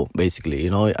stable, basically. You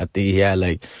know, I think he had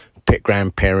like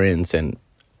grandparents and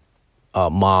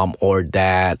mom or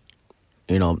dad,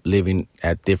 you know, living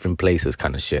at different places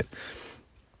kind of shit.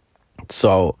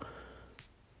 So,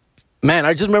 man,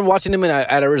 I just remember watching him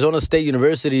at Arizona State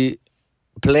University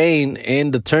playing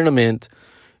in the tournament,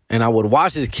 and I would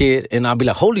watch this kid, and I'd be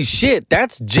like, holy shit,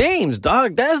 that's James,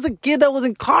 dog. That's the kid that was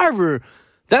in Carver.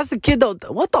 That's the kid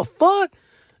that, what the fuck?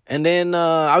 And then,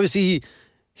 obviously,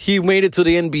 he made it to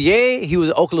the NBA. He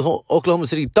was at Oklahoma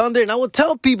City Thunder, and I would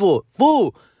tell people,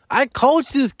 fool, I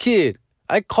coached this kid.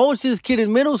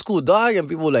 In middle school, dog, and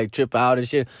people would like trip out and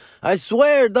shit. I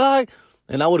swear, dog.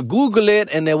 And I would Google it,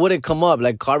 and it wouldn't come up.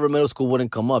 Like, Carver Middle School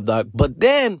wouldn't come up, dog. But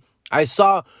then I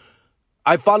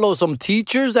follow some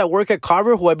teachers that work at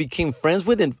Carver who I became friends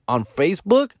with on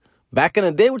Facebook back in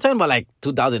the day. We're talking about like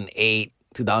 2008,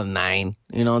 2009.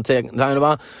 You know what I'm talking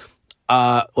about?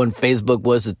 When Facebook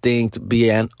was a thing to be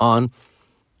on.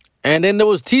 And then there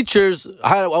was teachers.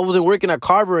 I wasn't working at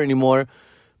Carver anymore.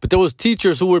 But there was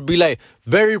teachers who would be like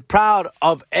very proud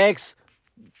of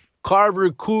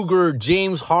ex-Carver Cougar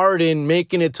James Harden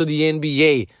making it to the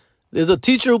NBA. There's a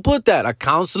teacher who put that, a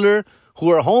counselor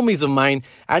who are homies of mine.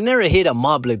 I never hit them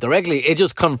up like directly. It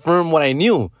just confirmed what I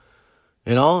knew.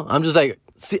 You know, I'm just like,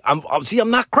 I'm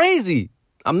not crazy.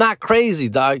 I'm not crazy,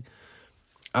 dog.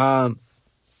 But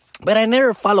I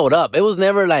never followed up. It was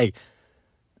never like,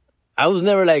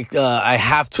 I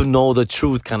have to know the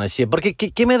truth kind of shit. But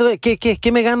 ¿qué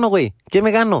me gano, güey? ¿Qué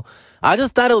me gano? I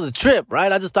just thought it was a trip,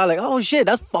 right? I just thought like, oh shit,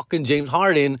 that's fucking James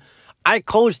Harden. I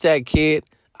coached that kid.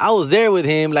 I was there with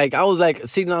him. Like, I was like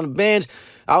sitting on the bench.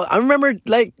 I remember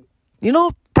like, you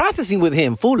know, practicing with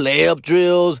him. Full layup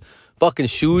drills, fucking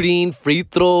shooting, free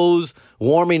throws,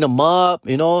 warming them up,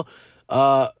 you know.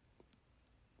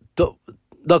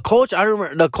 The coach, I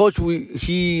remember the coach.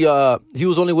 He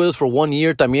was only with us for 1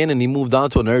 year, también, and he moved on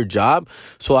to another job.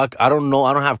 So I don't know.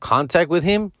 I don't have contact with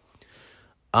him.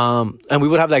 And we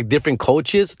would have like different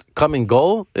coaches come and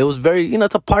go. It was very,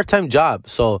 it's a part-time job,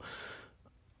 so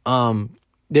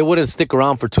they wouldn't stick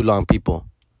around for too long. People,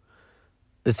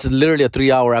 it's literally a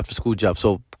 3-hour after-school job.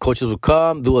 So coaches would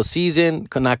come, do a season,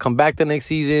 could not come back the next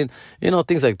season.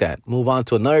 Things like that. Move on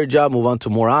to another job. Move on to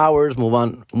more hours.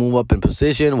 Move up in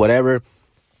position. Whatever.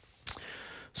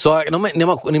 So ni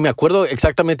me acuerdo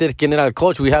exactamente quién era el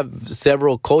coach. We have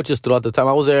several coaches throughout the time.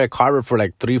 I was there at Harvard for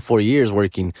like 3-4 years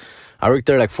working. I worked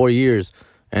there like 4 years.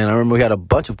 And I remember we had a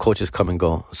bunch of coaches come and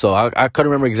go. So I couldn't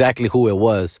remember exactly who it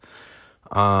was.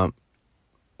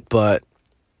 But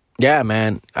yeah,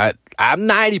 man, I'm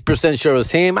 90% sure it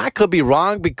was him. I could be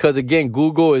wrong because, again,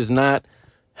 Google is not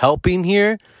helping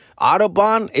here.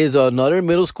 Audubon is another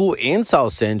middle school in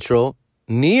South Central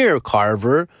near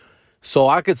Carver. So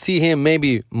I could see him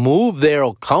maybe move there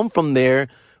or come from there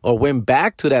or went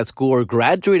back to that school or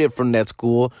graduated from that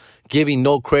school, giving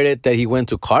no credit that he went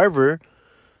to Carver.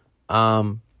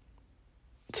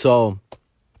 So,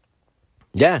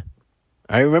 yeah.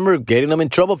 I remember getting him in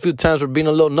trouble a few times for being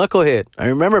a little knucklehead. I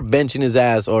remember benching his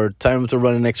ass or telling him to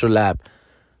run an extra lap.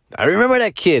 I remember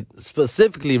that kid.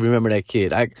 Specifically remember that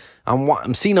kid.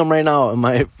 I'm seeing him right now in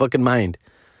my fucking mind.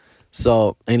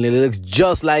 So, and it looks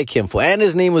just like him. And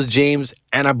his name was James,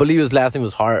 and I believe his last name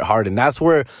was Harden. That's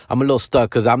where I'm a little stuck,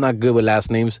 because I'm not good with last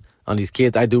names on these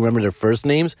kids. I do remember their first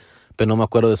names, but no me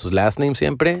acuerdo de sus last names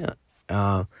siempre.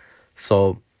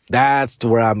 So that's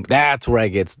where I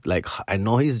get, like, I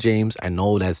know he's James. I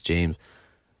know that's James.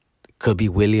 Could be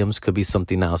Williams, could be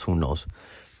something else, who knows.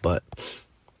 But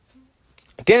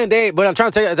at the end of the day, but I'm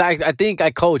trying to tell you, I think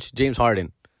I coached James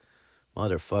Harden.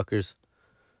 Motherfuckers.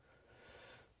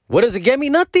 What does it get me?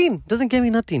 Nothing. Doesn't get me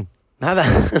nothing.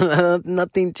 Nada.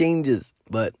 Nothing changes.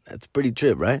 But that's a pretty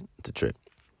trip, right? It's a trip.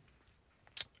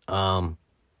 All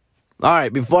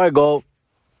right, before I go,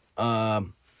 I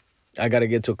gotta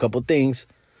get to a couple things.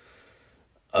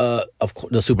 Of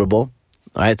course, the Super Bowl.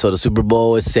 All right, so the Super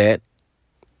Bowl is set.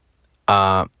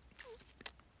 Tampa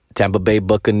Bay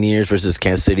Buccaneers versus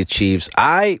Kansas City Chiefs.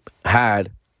 I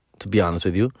had, to be honest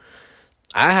with you,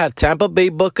 I had Tampa Bay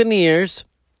Buccaneers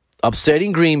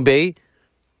upsetting Green Bay,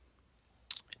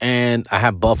 and I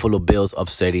have Buffalo Bills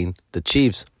upsetting the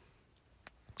Chiefs.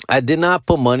 I did not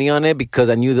put money on it because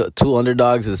I knew the two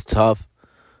underdogs is tough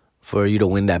for you to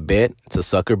win that bet. It's a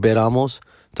sucker bet almost.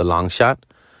 It's a long shot.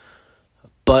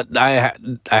 But I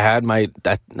had my,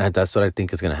 that's what I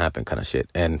think is going to happen kind of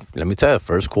shit. And let me tell you,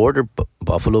 first quarter,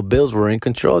 Buffalo Bills were in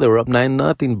control. They were up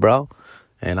 9-0, bro.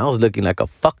 And I was looking like a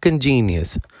fucking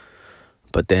genius.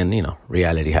 But then,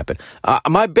 reality happened.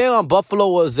 My bet on Buffalo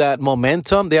was that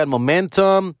momentum. They had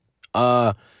momentum,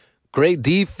 great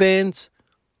defense,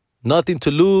 nothing to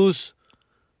lose,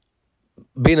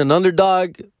 being an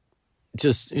underdog,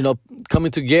 just,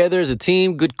 coming together as a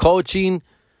team, good coaching.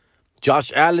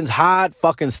 Josh Allen's hot,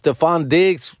 fucking Stephon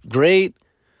Diggs, great.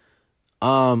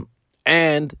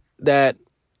 And that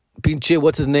pinche,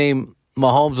 what's his name,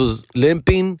 Mahomes was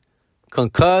limping,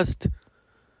 concussed.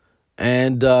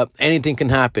 And anything can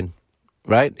happen,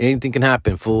 right? Anything can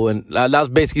happen, fool. And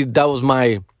that was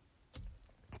my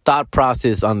thought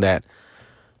process on that.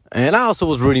 And I also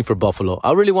was rooting for Buffalo.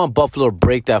 I really want Buffalo to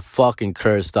break that fucking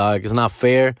curse, dog. It's not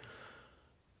fair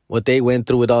what they went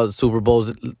through with all the Super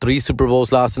Bowls. 3 Super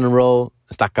Bowls lost in a row.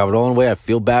 Está cabrón, way. I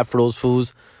feel bad for those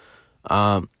fools.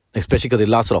 Especially because they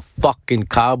lost to the fucking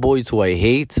Cowboys, who I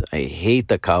hate. I hate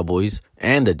the Cowboys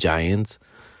and the Giants.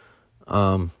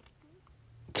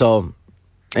 So,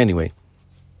 anyway,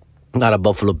 not a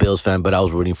Buffalo Bills fan, but I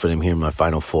was rooting for them here in my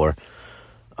Final Four.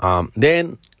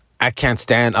 Then, I can't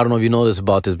stand, I don't know if you know this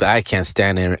about this, but I can't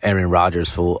stand Aaron Rodgers,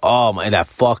 fool. Oh, my, that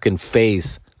fucking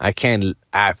face.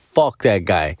 Fuck that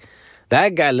guy.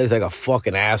 That guy looks like a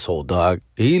fucking asshole, dog.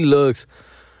 He looks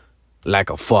like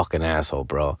a fucking asshole,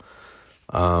 bro.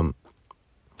 Creído,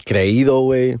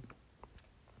 güey.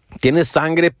 Tiene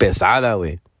sangre pesada,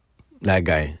 güey. That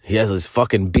guy. He has his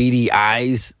fucking beady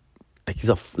eyes.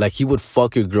 Like he would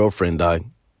fuck your girlfriend, dog.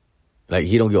 Like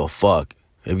he don't give a fuck.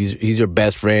 If he's your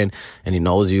best friend and he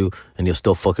knows you, and he'll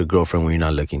still fuck your girlfriend when you're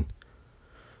not looking.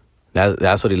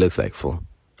 That's what he looks like, fool.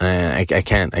 And I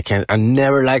can't. I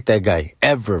never liked that guy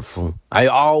ever, fool. I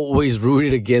always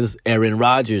rooted against Aaron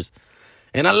Rodgers,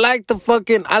 and I like the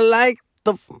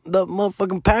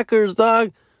motherfucking Packers,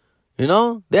 dog.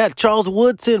 They had Charles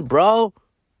Woodson, bro.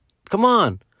 Come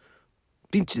on.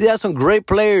 They have some great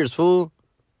players, fool.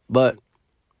 But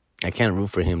I can't root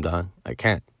for him, dog. I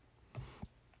can't.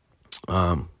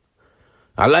 I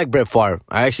I like Brett Favre.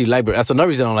 I actually like Brett. That's another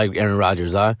reason I don't like Aaron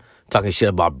Rodgers, dog. Talking shit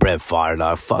about Brett Favre,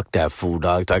 dog. Fuck that fool,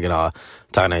 dog. Talking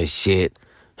that shit.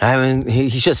 He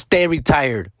should stay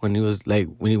retired when he was like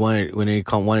when he wanted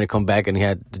to come back and he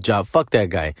had the job. Fuck that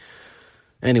guy.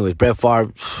 Anyways, Brett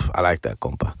Favre, I like that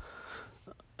compa.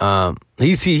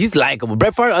 He's likable.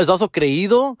 Brett Favre is also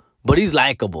creído, but he's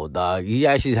likable, dog. He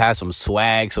actually has some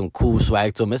swag, some cool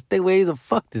swag to him. Este way,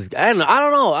 fuck this guy. I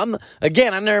don't know.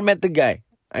 I never met the guy.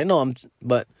 I know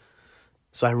but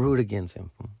so I root against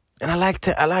him. And I like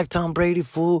Tom Brady,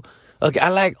 fool. Okay, I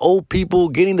like old people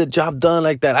getting the job done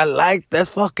like that. That's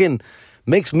fucking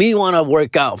makes me want to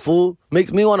work out, fool.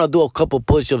 Makes me want to do a couple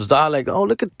push-ups, dog. Like, oh,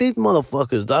 look at these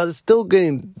motherfuckers, dog. They're still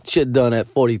getting shit done at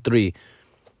 43.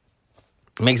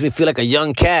 Makes me feel like a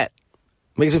young cat.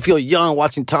 Makes me feel young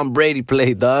watching Tom Brady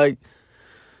play, dog.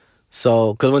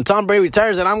 So, because when Tom Brady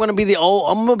retires, then I'm going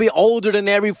to be older than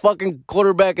every fucking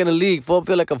quarterback in the league. Fool, I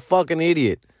feel like a fucking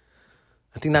idiot.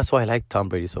 I think that's why I like Tom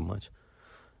Brady so much.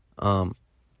 And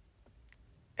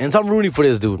so I'm rooting for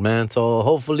this dude, man. So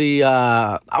hopefully,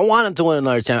 I want him to win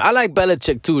another championship. I like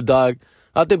Belichick too, dog.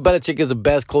 I think Belichick is the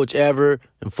best coach ever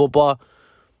in football.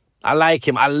 I like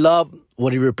him. I love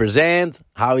what he represents,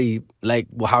 how he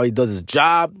does his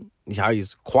job, how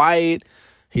he's quiet.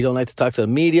 He don't like to talk to the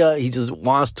media. He just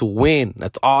wants to win.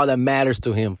 That's all that matters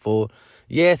to him, fool.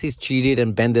 Yes, he's cheated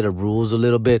and bended the rules a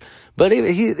little bit. But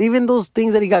even those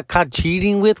things that he got caught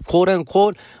cheating with, quote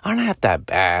unquote, are not that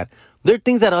bad. There are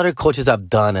things that other coaches have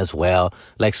done as well,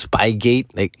 like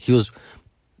Spygate. Like he was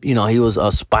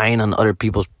spying on other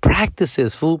people's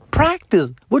practices, fool.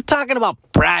 Practice. We're talking about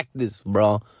practice,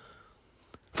 bro.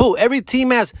 Fool, every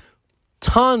team has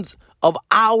tons of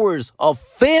hours of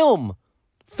film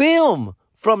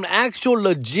from actual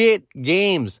legit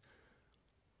games.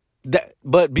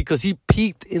 But because he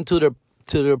peeked into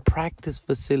their practice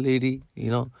facility,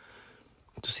 to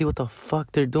see what the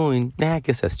fuck they're doing. I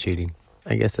guess that's cheating.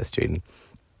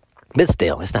 But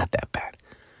still, it's not that bad.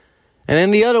 And then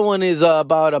the other one is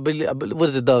about, what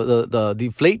is it, the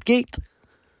deflate gate?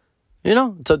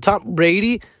 So Tom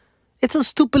Brady, it's a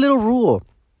stupid little rule.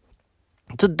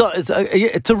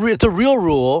 It's a real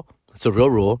rule. It's a real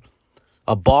rule.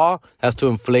 A ball has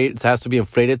to be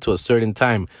inflated to a certain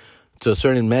time, to a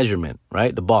certain measurement,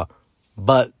 right? The ball.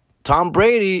 But Tom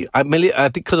Brady, I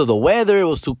think because of the weather, it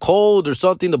was too cold or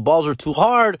something, the balls were too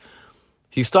hard.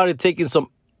 He started taking some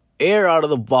air out of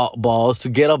the balls to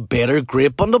get a better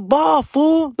grip on the ball,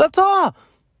 fool. That's all.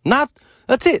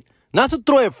 That's it. Not to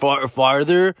throw it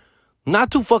farther.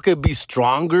 Not to fucking be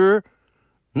stronger.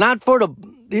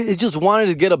 It just wanted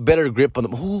to get a better grip on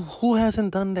them. Who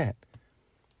hasn't done that?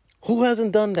 Who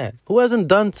hasn't done that? Who hasn't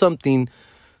done something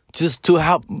just to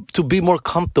help to be more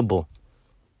comfortable?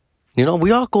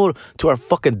 We all go to our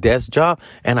fucking desk job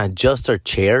and adjust our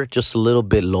chair just a little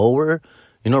bit lower.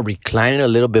 Recline it a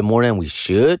little bit more than we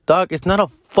should, dog. It's not a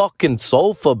fucking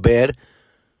sofa bed,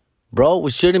 bro.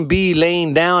 We shouldn't be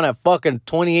laying down at fucking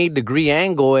 28-degree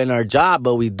angle in our job,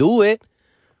 but we do it,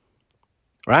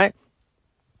 right?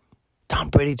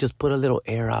 Tom Brady just put a little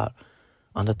air out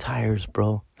on the tires,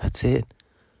 bro. That's it.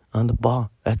 On the ball.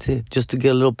 That's it. Just to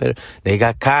get a little better. They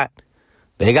got caught,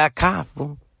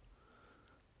 bro.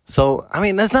 So,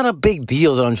 that's not a big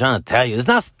deal, is what I'm trying to tell you. It's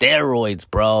not steroids,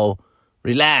 bro.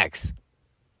 Relax.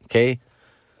 Okay?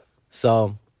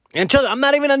 So, and trust me, I'm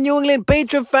not even a New England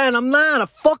Patriot fan. I'm not. I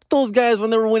fuck those guys when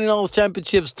they were winning all those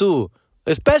championships, too.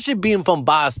 Especially being from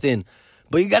Boston.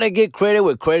 But you got to get credit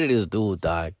where credit is due,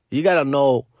 dog. You got to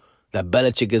know that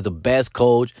Belichick is the best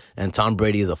coach and Tom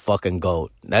Brady is a fucking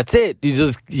GOAT. That's it.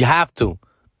 You have to.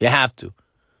 You have to.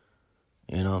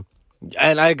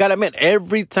 And I gotta admit,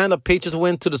 every time the Patriots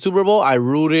went to the Super Bowl, I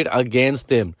rooted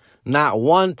against him. Not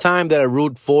one time did I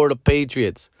root for the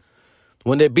Patriots.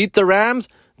 When they beat the Rams,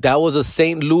 that was the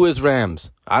St. Louis Rams.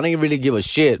 I didn't really give a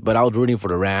shit, but I was rooting for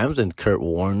the Rams and Kurt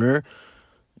Warner.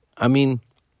 This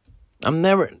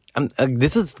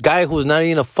is a guy who's not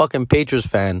even a fucking Patriots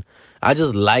fan. I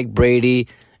just like Brady,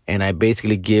 and I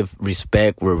basically give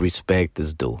respect where respect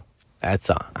is due. That's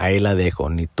all. Ahí la dejo.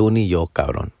 Ni tú ni yo,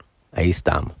 cabrón. Ahí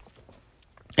estamos.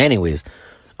 Anyways,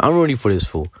 I'm rooting for this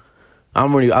fool.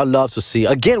 I'd love to see.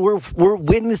 Again, we're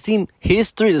witnessing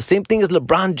history. The same thing as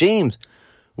LeBron James.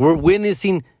 We're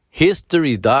witnessing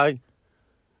history, dog.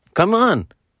 Come on.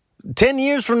 10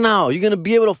 years from now, you're going to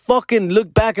be able to fucking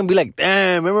look back and be like,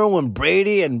 damn, remember when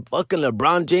Brady and fucking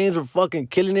LeBron James were fucking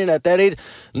killing it at that age?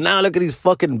 Now look at these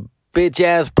fucking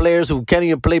bitch-ass players who can't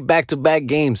even play back-to-back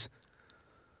games.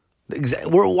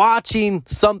 We're watching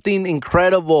something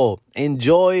incredible.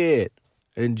 Enjoy it.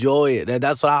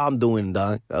 That's what I'm doing,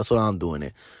 dog. That's what I'm doing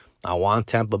it. I want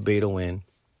Tampa Bay to win.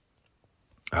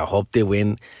 I hope they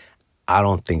win. I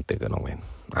don't think they're going to win.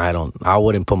 I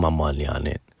wouldn't put my money on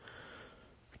it.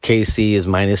 KC is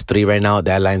 -3 right now.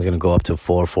 That line's going to go up to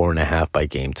 4.5 by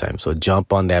game time. So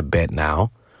jump on that bet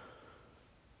now.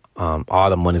 All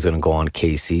the money's going to go on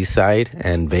KC side.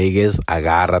 And Vegas,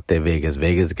 agárrate Vegas.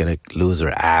 Vegas is going to lose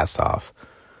their ass off.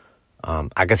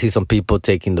 I can see some people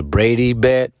taking the Brady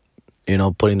bet,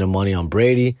 putting their money on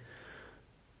Brady.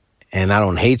 And I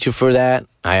don't hate you for that.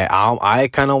 I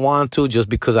kind of want to, just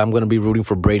because I'm going to be rooting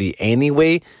for Brady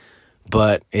anyway.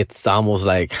 But it's almost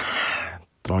like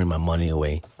throwing my money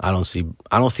away. I don't see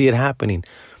it happening.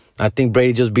 I think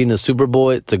Brady just being the Super Bowl,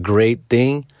 it's a great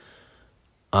thing.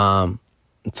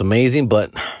 It's amazing,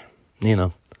 but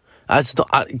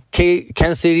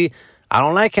Kansas City, I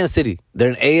don't like Kansas City. They're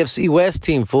an AFC West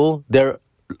team, fool. They're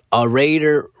a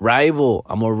Raider rival.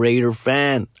 I'm a Raider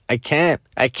fan. I can't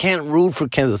root for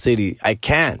Kansas City. I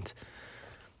can't.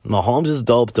 Mahomes is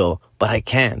dope though, but I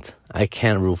can't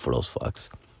root for those fucks.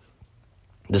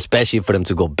 Especially for them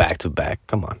to go back to back.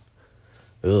 Come on.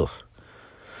 Ugh.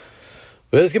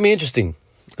 But it's going to be interesting.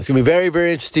 It's going to be a very,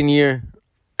 very interesting year.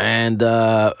 And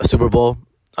Super Bowl,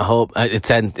 I hope it's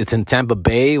in Tampa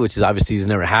Bay, which is obviously has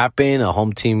never happened. A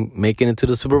home team making it to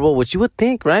the Super Bowl, which you would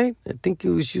think, right? I think it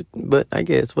was you, but I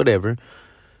guess whatever.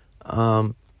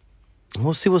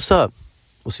 We'll see what's up.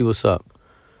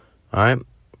 All right.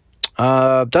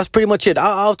 That's pretty much it.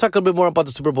 I'll talk a little bit more about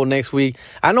the Super Bowl next week.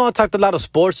 I know I talked a lot of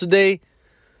sports today.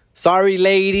 Sorry,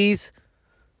 ladies.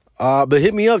 But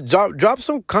hit me up. Drop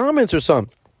some comments or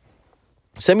something.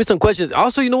 Send me some questions.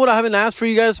 Also, you know what I haven't asked for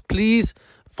you guys? Please,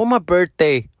 for my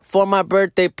birthday,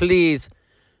 please.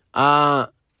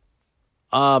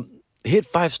 Hit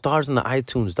 5 stars on the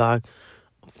iTunes, dog.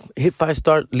 Hit 5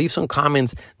 stars. Leave some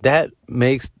comments. That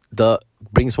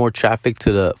brings more traffic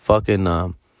to the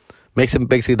fucking makes it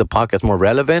basically the podcast more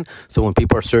relevant. So when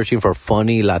people are searching for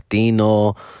funny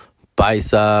Latino,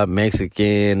 Paisa,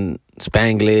 Mexican,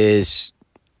 Spanglish,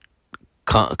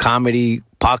 comedy,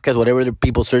 podcast, whatever the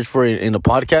people search for in the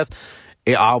podcast,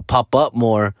 I'll pop up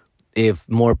more if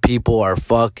more people are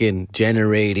fucking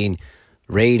generating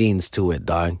ratings to it,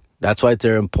 dog. That's why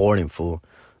they're important, fool.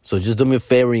 So just do me a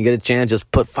favor, when you get a chance, just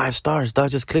put 5 stars,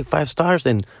 dog. Just click 5 stars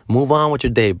and move on with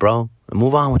your day, bro.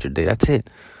 Move on with your day. That's it.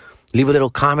 Leave a little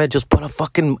comment. Just put a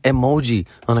fucking emoji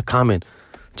on a comment.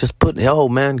 Just put, yo,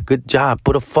 man, good job.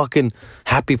 Put a fucking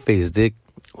happy face, dick.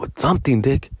 Or something,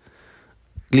 dick.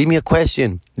 Leave me a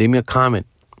question. Leave me a comment.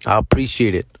 I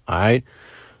appreciate it. All right.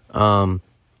 And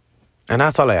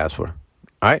that's all I ask for.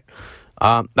 All right.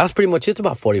 That's pretty much it. It's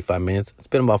about 45 minutes. It's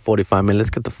been about 45 minutes. Let's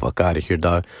get the fuck out of here,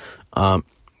 dog.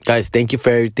 Guys, thank you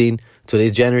for everything.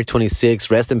 Today's January 26th.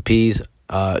 Rest in peace.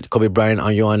 Kobe Bryant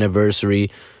on your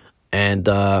anniversary. And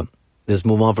let's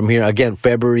move on from here. Again,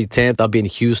 February 10th, I'll be in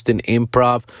Houston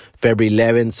Improv. February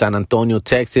 11th, San Antonio,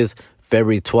 Texas.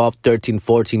 February 12th, 13th,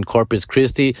 14th, Corpus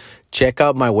Christi. Check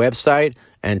out my website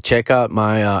and check out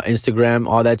my Instagram,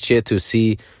 all that shit, to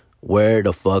see where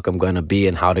the fuck I'm going to be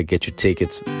and how to get your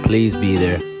tickets. Please be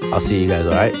there. I'll see you guys,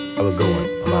 all right? Have a good one.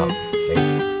 I'm out.